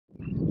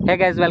Hey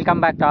guys,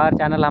 welcome back to our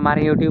channel.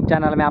 हमारे YouTube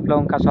channel में आप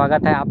लोगों का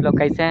स्वागत है। आप लोग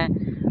कैसे हैं?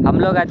 हम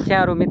लोग अच्छे हैं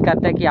और उम्मीद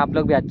करते हैं कि आप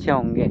लोग भी अच्छे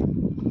होंगे।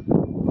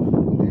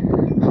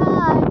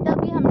 हाँ,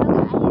 तभी हम लोग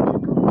आए इधर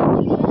घूमने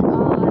के लिए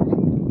और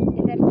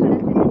इधर थोड़ा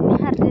सा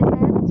नहर जैसा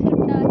है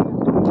छोटा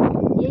सा,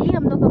 यही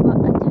हम लोग को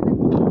बहुत अच्छा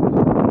लगता है।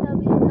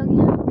 तभी हम लोग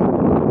यहाँ पे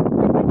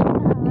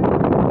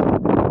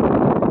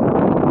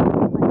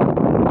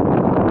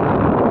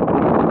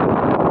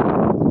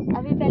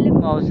अभी पहले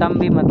मौसम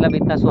भी मतलब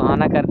इतना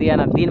सुहाना कर दिया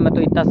ना। दिन में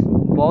तो इतना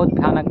बहुत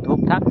भयानक धूप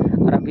था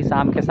और अभी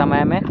शाम के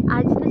समय में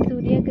आज तो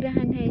सूर्य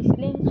ग्रहण है,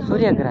 इसलिए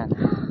सूर्य ग्रहण।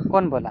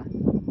 कौन बोला?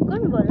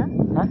 कौन बोला?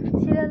 हाँ,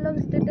 सीधा लोग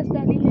स्टेटस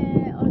डाली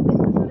है और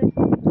देखो सूरज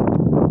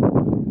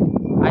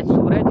आज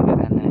सूरज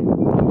ग्रहण है।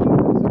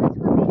 सूरज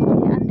को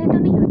देखिए, अंधे तो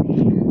नहीं होते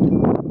हैं।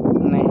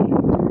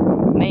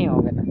 नहीं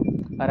होगा ना।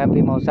 और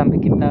अभी मौसम भी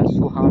कितना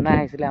सुहाना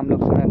है, इसलिए हम लोग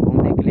थोड़ा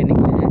घूमने के लिए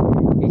निकले हैं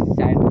इस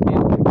साइड में,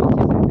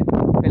 पीछे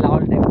साइड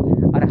फिलहाल डैम।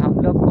 और हम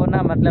लोग को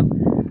ना मतलब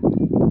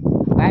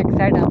बैक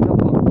साइड हम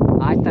लोग को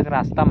आज तक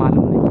रास्ता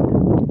मालूम नहीं था,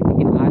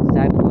 लेकिन आज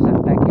शायद हो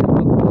सकता है कि हम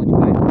लोग पहुँच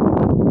पाए।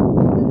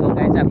 तो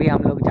गाइस, अभी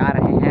हम लोग जा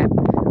रहे हैं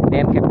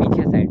डैम के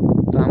पीछे साइड।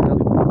 तो हम लोग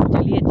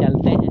चलिए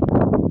चलते हैं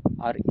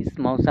और इस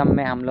मौसम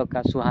में हम लोग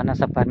का सुहाना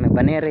सफ़र में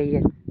बने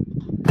रहिए।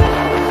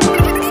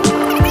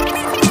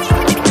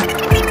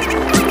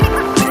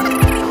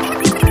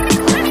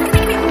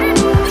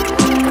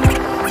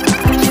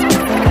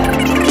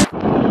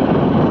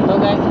 तो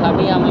गाइस,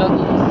 अभी हम लोग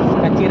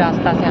कच्ची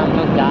रास्ता से हम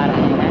लोग जा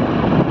रहे हैं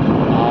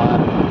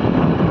और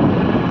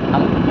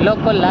हम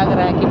लोग को लग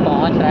रहा है कि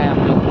पहुंच रहे हैं।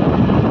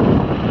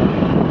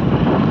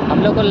 हम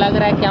लोग को लग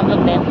रहा है कि हम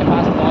लोग डैम के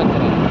पास पहुंच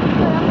रहे हैं,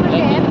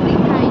 लेकिन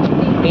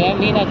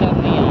डैम ही नजर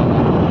नहीं आएगा।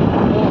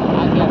 वो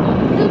आ गया वो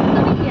देखो,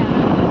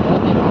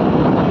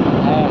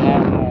 है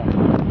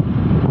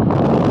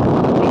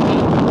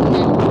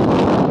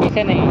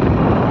पीछे नहीं।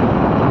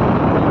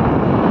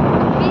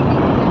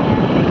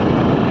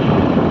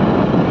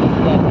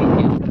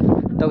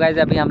 तो गाइस,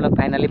 अभी हम लोग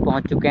फाइनली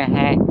पहुंच चुके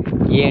हैं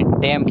ये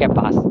डैम के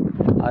पास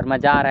और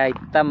मज़ा आ रहा है।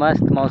 इतना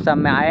मस्त मौसम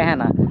में आए हैं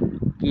ना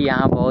कि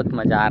यहाँ बहुत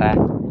मज़ा आ रहा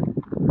है।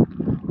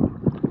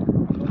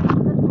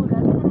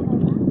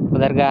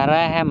 उधर गहरा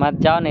है, मत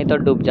जाओ नहीं तो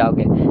डूब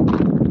जाओगे।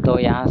 तो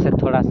यहाँ से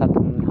थोड़ा सा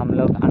हम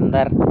लोग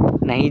अंदर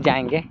नहीं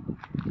जाएंगे,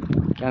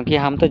 क्योंकि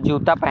हम तो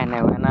जूता पहने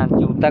हुए हैं ना,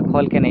 जूता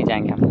खोल के नहीं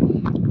जाएंगे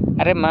हम।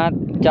 अरे मत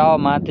जाओ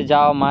मत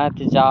जाओ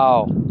मत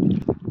जाओ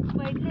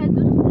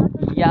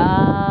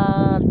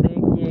यार।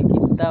 देखिए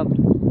कितना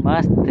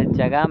मस्त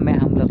जगह में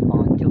हम लोग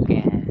पहुँच चुके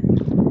हैं।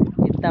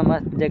 इतना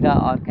मस्त जगह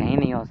और कहीं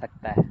नहीं हो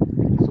सकता है,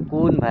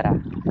 सुकून भरा।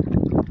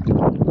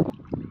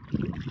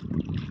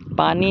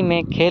 पानी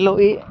में खेलो।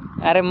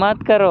 अरे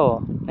मत करो,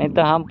 नहीं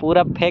तो हम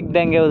पूरा फेंक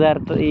देंगे उधर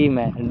तो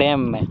में डैम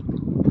में।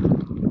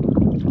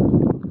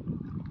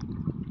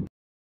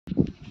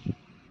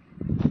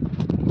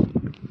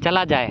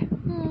 चला जाए।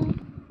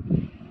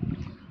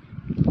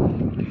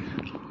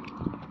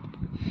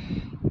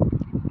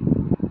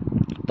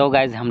 तो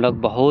गाइज, हम लोग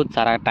बहुत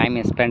सारा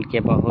टाइम स्पेंड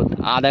किए,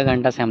 बहुत आधा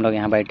घंटा से हम लोग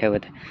यहाँ बैठे हुए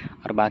थे।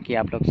 और बाकी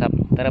आप लोग सब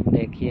तरफ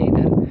देखिए,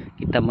 इधर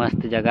कितना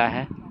मस्त जगह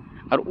है।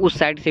 और उस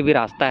साइड से भी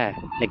रास्ता है,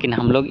 लेकिन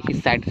हम लोग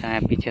इस साइड से आए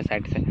हैं, पीछे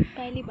साइड से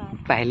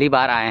पहली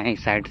बार आए हैं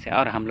इस साइड से।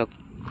 और हम लोग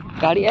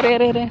गाड़ी, अरे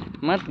अरे अरे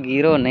मत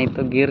गिरो, नहीं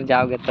तो गिर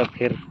जाओगे तो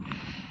फिर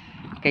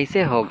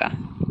कैसे होगा।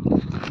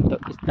 तो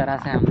इस तरह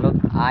से हम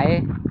लोग आए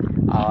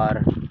और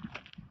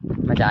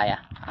मज़ा आया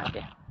आके।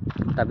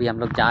 तभी हम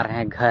लोग जा रहे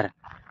हैं घर।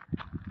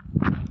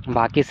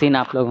 बाकी सीन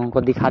आप लोगों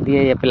को दिखा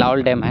दिए। ये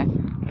पिलावल डैम है।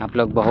 आप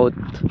लोग बहुत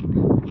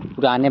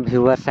पुराने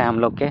व्यूअर्स हैं हम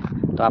लोग के,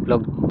 तो आप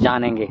लोग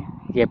जानेंगे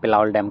ये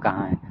पिलावल डैम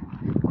कहाँ है।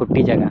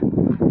 खुट्टी जगह,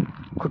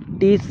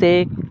 खुट्टी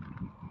से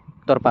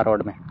तोरपा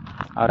रोड में।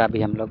 और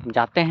अभी हम लोग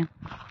जाते हैं।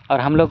 और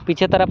हम लोग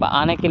पीछे तरफ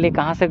आने के लिए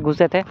कहाँ से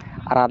घुसे थे?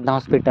 आराधना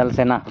हॉस्पिटल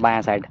से ना,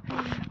 बायां साइड।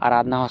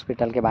 आराधना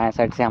हॉस्पिटल के बायां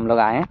साइड से हम लोग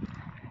आए हैं।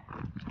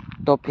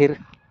 तो फिर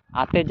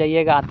आते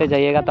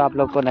जाइएगा तो आप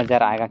लोग को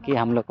नज़र आएगा कि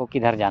हम लोग को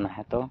किधर जाना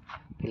है। तो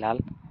फिलहाल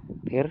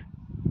फिर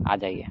आ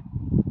जाइए।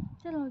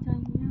 चलो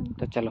जाएंगे हम।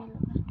 तो चलो,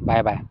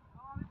 बाय बाय।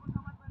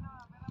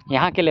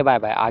 यहाँ के लिए बाय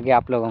बाय, आगे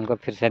आप लोगों को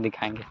फिर से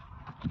दिखाएंगे।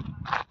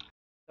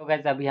 तो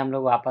गाइस, अभी हम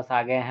लोग वापस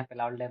आ गए हैं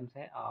पिलावल डैम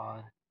से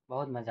और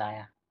बहुत मज़ा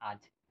आया आज,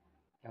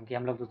 क्योंकि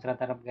हम लोग दूसरा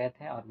तरफ गए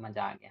थे और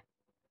मज़ा आ गया।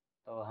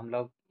 तो हम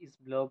लोग इस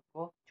ब्लॉग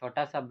को,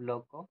 छोटा सा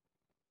ब्लॉग को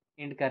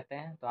एंड करते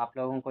हैं। तो आप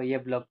लोगों को ये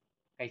ब्लॉग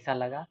कैसा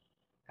लगा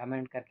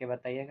कमेंट करके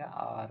बताइएगा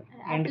और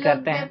एंड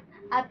करते हैं।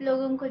 आप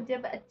लोगों को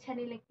जब अच्छा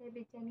नहीं लगता है,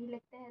 बेचैनी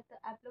लगता है, तो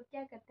आप लोग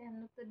क्या करते हैं? हम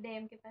लोग तो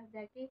डैम के पास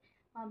जाके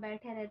वहाँ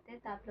बैठे रहते हैं,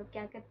 तो आप लोग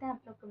क्या करते हैं? आप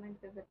लोग कमेंट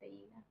पे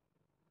बताइएगा।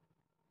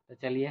 तो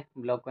चलिए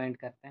ब्लॉग को एंड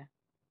करते हैं।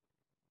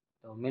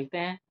 तो मिलते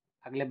हैं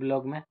अगले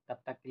ब्लॉग में, तब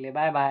तक के लिए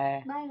बाय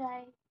बाय। Bye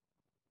bye.